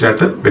ഓപ്പോസിറ്റ്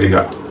ആയിട്ട് വരിക,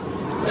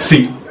 സി.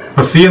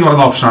 അപ്പൊ സി എന്ന്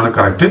പറയുന്ന ഓപ്ഷനാണ്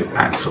കറക്റ്റ്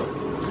ആൻസർ.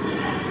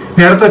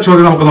 ഇനി അടുത്ത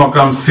ചോദ്യം നമുക്ക്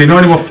നോക്കാം.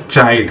 Synonym of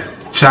child.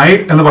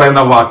 ചൈൽഡ് എന്ന്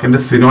പറയുന്ന വാക്കിന്റെ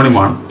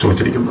സിനോണിമാണ്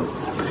ചോദിച്ചിരിക്കുന്നത്.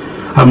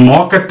 അത്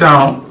മോക്കറ്റ്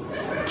ആണോ,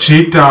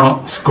 ചീറ്റ് ആണോ,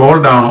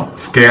 സ്കോൾഡ് ആണോ,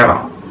 സ്കെയർ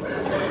ആണോ?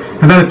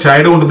 എന്താണ്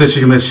ചൈൽഡ് കൊണ്ട്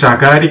ഉദ്ദേശിക്കുന്നത്?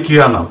 ശകാരിക്കുക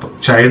എന്നർത്ഥം.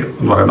 ചൈൽഡ്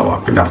എന്ന് പറയുന്ന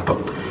വാക്കിന്റെ അർത്ഥം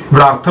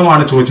ഇവിടെ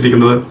അർത്ഥമാണ്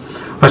ചോദിച്ചിരിക്കുന്നത്.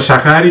 അപ്പൊ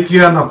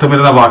ശകാരിക്കുക എന്നർത്ഥം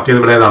വരുന്ന വാക്ക്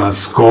ഇവിടെ ഏതാണ്?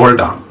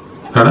 സ്കോൾഡ് ആണ്.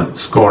 ഇതാണ്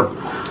സ്കോൾഡ്.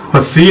 അപ്പൊ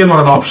സി എന്ന്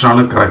പറയുന്ന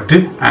ഓപ്ഷനാണ് correct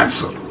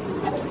answer.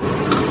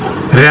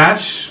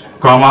 Raj,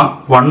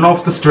 one of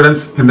the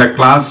students in the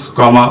class,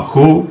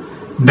 who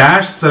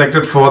dash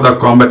selected for the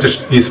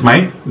competition is my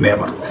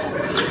neighbor.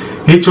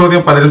 ഈ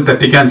ചോദ്യം പലരും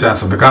തെറ്റിക്കാൻ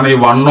ചാൻസ് ഉണ്ട്. കാരണം ഈ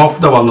വൺ ഓഫ്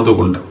ദ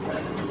വന്നതുകൊണ്ട്,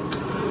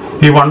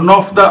 ഈ വൺ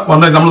ഓഫ് ദ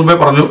വന്ന് നമ്മൾ മുമ്പേ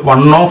പറഞ്ഞു,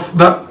 വൺ ഓഫ്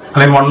ദ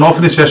അല്ലെങ്കിൽ വൺ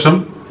ഓഫിന് ശേഷം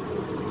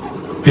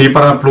ഈ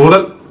പറഞ്ഞ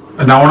പ്ലൂറൽ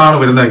നൗണാണ്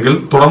വരുന്നതെങ്കിൽ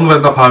തുടർന്ന്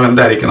വരുന്ന ഭാഗം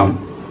എന്തായിരിക്കണം?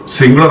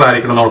 സിംഗുലർ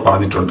ആയിരിക്കണം നമ്മൾ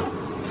പറഞ്ഞിട്ടുണ്ട്.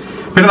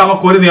 പിന്നെ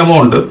നമുക്കൊരു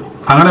നിയമമുണ്ട്,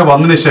 അങ്ങനെ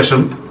വന്നതിന്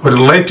ശേഷം ഒരു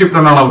റിലേറ്റീവ്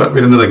പ്രൊനൗൺ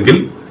വരുന്നതെങ്കിൽ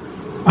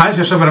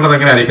അതിനുശേഷം വരേണ്ടത്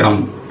എങ്ങനെയായിരിക്കണം?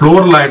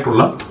 പ്ലൂറൽ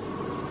ആയിട്ടുള്ള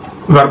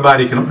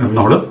വെർബായിരിക്കണം എന്ന്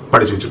നമ്മൾ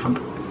പഠിച്ചു വെച്ചിട്ടുണ്ട്.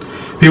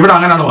 ഇവിടെ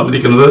അങ്ങനെയാണ്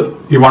വന്നിരിക്കുന്നത്.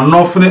 ഈ വൺ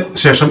ഓഫിന്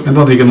ശേഷം എന്ത്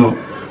വന്നിരിക്കുന്നു?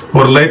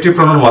 ഒരു റിലേറ്റീവ്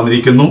പ്രൊനൗൺ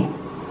വന്നിരിക്കുന്നു,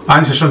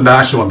 അതിനുശേഷം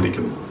ഡാഷ്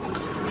വന്നിരിക്കുന്നു.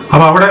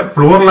 അപ്പൊ അവിടെ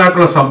പ്ലൂറൽ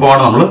ആയിട്ടുള്ള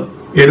സംഭവമാണ് നമ്മൾ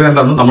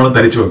എഴുതേണ്ടതെന്ന് നമ്മൾ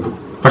ധരിച്ചു വെക്കും.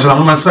 പക്ഷെ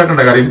നമ്മൾ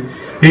മനസ്സിലാക്കേണ്ട കാര്യം,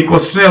 ഈ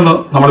ക്വസ്റ്റ്യനെ ഒന്ന്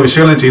നമ്മൾ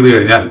വിശകലനം ചെയ്തു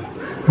കഴിഞ്ഞാൽ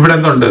ഇവിടെ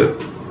എന്തുണ്ട്?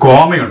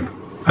 കോമയുണ്ട്.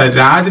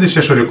 രാജിന്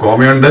ശേഷം ഒരു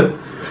കോമയുണ്ട്.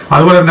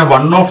 അതുപോലെ തന്നെ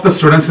one of the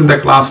students in the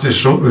ക്ലാസിന്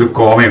ശേഷം ഒരു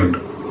കോമയുണ്ട്.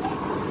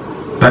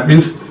 ദാറ്റ്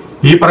മീൻസ്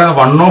ഈ പറയുന്ന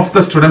one of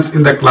the students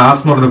in the class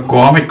എന്ന് പറയുന്ന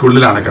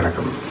കോമയ്ക്കുള്ളിലാണ്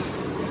കിടക്കുന്നത്.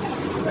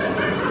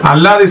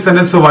 അല്ലാതെ ഈ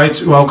സെന്റൻസ്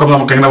വായിച്ച് നോക്കുമ്പോൾ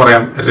നമുക്ക് എങ്ങനെ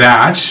പറയാം?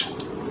 Raj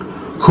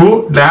who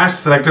dash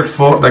selected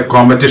for the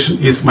competition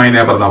is my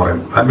neighbour എന്ന്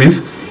പറയുന്നത്. ദാറ്റ്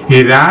മീൻസ്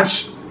ഈ രാജ്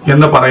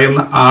എന്ന് പറയുന്ന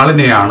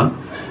ആളിനെയാണ്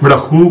ഇവിടെ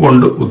ഹു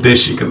കൊണ്ട്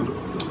ഉദ്ദേശിക്കുന്നത്.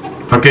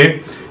 ഓക്കെ,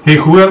 ഈ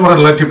ഹു എന്ന്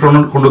പറയുന്ന റിലേറ്റീവ്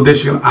പ്രൊനൗൺ കൊണ്ട്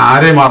ഉദ്ദേശിക്കുന്നത്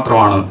ആരെ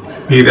മാത്രമാണ്?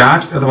 ഈ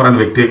രാജ് എന്ന് പറയുന്ന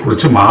വ്യക്തിയെ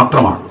കുറിച്ച്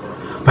മാത്രമാണ്.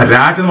 അപ്പൊ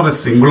രാജ് എന്ന്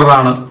പറയുന്നത് സിംഗുലർ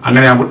ആണ്.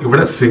 അങ്ങനെയാകുമ്പോൾ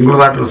ഇവിടെ സിംഗുലർ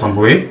ആയിട്ടുള്ള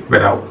സംഭവമേ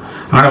വരാവൂ.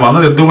 അങ്ങനെ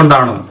വന്നത്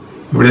എന്തുകൊണ്ടാണ്?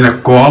 ഇവിടെ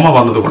കോമ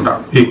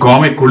വന്നതുകൊണ്ടാണ്. ഈ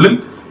കോമയ്ക്കുള്ളിൽ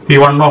ഈ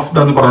വൺ ഓഫ് ദ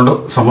എന്ന് പറഞ്ഞ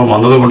സംഭവം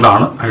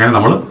വന്നതുകൊണ്ടാണ് അങ്ങനെ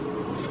നമ്മൾ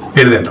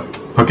എഴുതേണ്ടത്.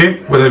 ഓക്കെ,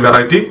 ഒരു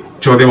വെറൈറ്റി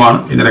ചോദ്യമാണ്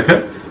ഇതിനൊക്കെ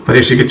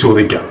പരീക്ഷയ്ക്ക്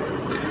ചോദിക്കാം.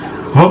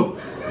 അപ്പം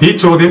ഈ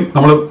ചോദ്യം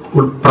നമ്മൾ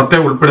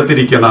പ്രത്യേകം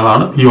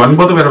ഉൾപ്പെടുത്തിയിരിക്കുന്നതാണ്. ഈ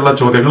 9 വരെയുള്ള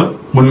ചോദ്യങ്ങൾ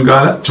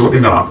മുൻകാല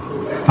ചോദ്യങ്ങളാണ്.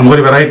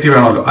 നമുക്കൊരു വെറൈറ്റി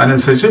വേണമല്ലോ,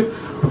 അതിനനുസരിച്ച്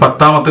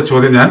 10ാമത്തെ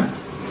ചോദ്യം ഞാൻ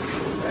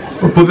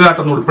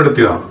പുതിയതായിട്ടൊന്ന്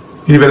ഉൾപ്പെടുത്തിയതാണ്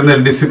ഇനി വരുന്ന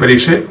LDC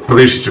പരീക്ഷയെ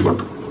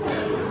പ്രതീക്ഷിച്ചുകൊണ്ട്.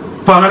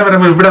 അപ്പൊ അങ്ങനെ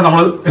വരുമ്പോൾ ഇവിടെ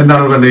നമ്മൾ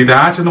എന്താണ് വേണ്ടത്? ഈ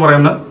രാജ് എന്ന്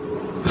പറയുന്ന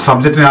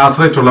സബ്ജക്റ്റിനെ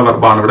ആശ്രയിച്ചുള്ള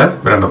വെർബാണ് ഇവിടെ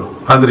വരേണ്ടത്.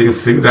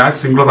 അതെന്തായിരിക്കും? രാജ്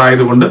സിംഗുലർ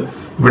ആയതുകൊണ്ട്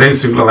ഇവിടെയും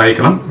സിംഗുലർ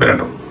ആയിരിക്കണം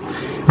വരേണ്ടത്.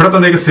 ഇവിടെ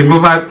തന്നെ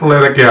സിംഗുലർ ആയിട്ടുള്ള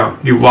ഏതൊക്കെയാണ്?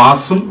 ഈ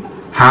വാസും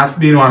ഹാസ്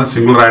ബീനുമാണ്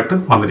സിംഗുലർ ആയിട്ട്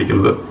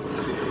വന്നിരിക്കുന്നത്.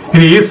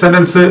 ഇനി ഈ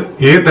സെന്റൻസ്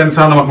ഏത് ടെൻസ്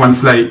ആണെന്ന് നമുക്ക്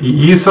മനസ്സിലായി. ഈ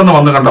ഈസ് എന്ന്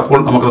വന്ന് കണ്ടപ്പോൾ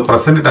നമുക്ക്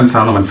പ്രസന്റ് ടെൻസ്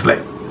ആണെന്ന്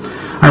മനസ്സിലായി.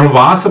 അങ്ങനെ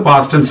വാസ്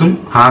പാസ്റ്റ് ടെൻസും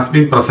ഹാസ്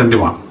ബീൻ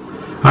പ്രസന്റുമാണ്.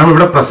 അങ്ങനെ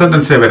ഇവിടെ പ്രസന്റ്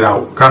ടെൻസേ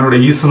വരാവൂ. കാരണം ഇവിടെ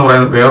ഈസ് എന്ന്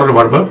പറയുന്ന വേറൊരു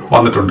വെർബ്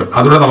വന്നിട്ടുണ്ട്.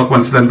 അതുകൂടെ നമുക്ക്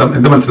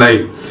എന്ത് മനസ്സിലായി?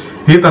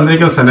 ഈ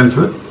തന്നിരിക്കുന്ന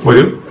സെന്റൻസ്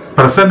ഒരു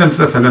പ്രസന്റ്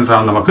ടെൻസിലെ സെന്റൻസ്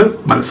ആണെന്ന് നമുക്ക്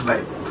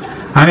മനസ്സിലായി.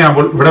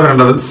 അങ്ങനെയാകുമ്പോൾ ഇവിടെ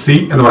വരേണ്ടത് സി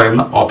എന്ന്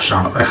പറയുന്ന ഓപ്ഷൻ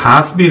ആണ്.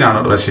 ഹാസ് ബീൻ ആണ്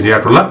ഇവിടെ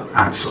ശരിയായിട്ടുള്ള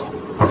ആൻസർ.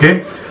 ഓക്കെ,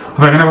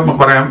 അപ്പൊ എങ്ങനെ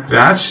നമുക്ക് പറയാം?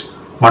 Raj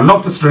one of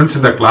the students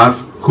in the class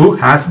who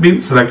has been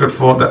selected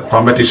for the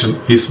competition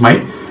is my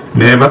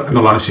neighbor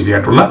എന്നുള്ളതാണ്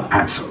ശരിയായിട്ടുള്ള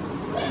ആൻസർ.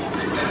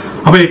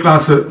 അപ്പോൾ ഈ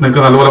ക്ലാസ്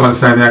നിങ്ങൾക്ക് നല്ലപോലെ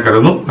മനസ്സിലായെന്ന് ഞാൻ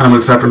കരുതുന്നു. അങ്ങനെ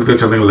മനസ്സിലായിട്ടുണ്ടെങ്കിൽ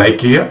തീർച്ചയായും നിങ്ങൾ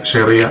ലൈക്ക് ചെയ്യുക,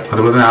 ഷെയർ ചെയ്യുക.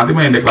 അതുപോലെ തന്നെ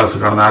ആദ്യമായി എൻ്റെ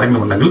ക്ലാസ് കാണുന്ന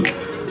ആരെങ്കിലും ഉണ്ടെങ്കിൽ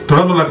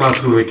തുടർന്നുള്ള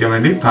ക്ലാസ്സുകൾ വയ്ക്കാൻ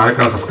വേണ്ടി താഴെ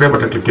കാണുന്ന സബ്സ്ക്രൈബ്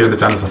ബട്ടൺ ക്ലിക്ക് ചെയ്ത് എൻ്റെ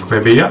ചാനൽ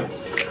സബ്സ്ക്രൈബ് ചെയ്യുക.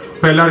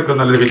 അപ്പോൾ എല്ലാവർക്കും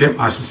നല്ലൊരു വിജയം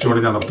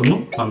ആശംസിച്ചുകൊണ്ട് ഞാൻ നിർത്തുന്നു.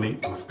 നന്ദി,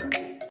 നമസ്കാരം.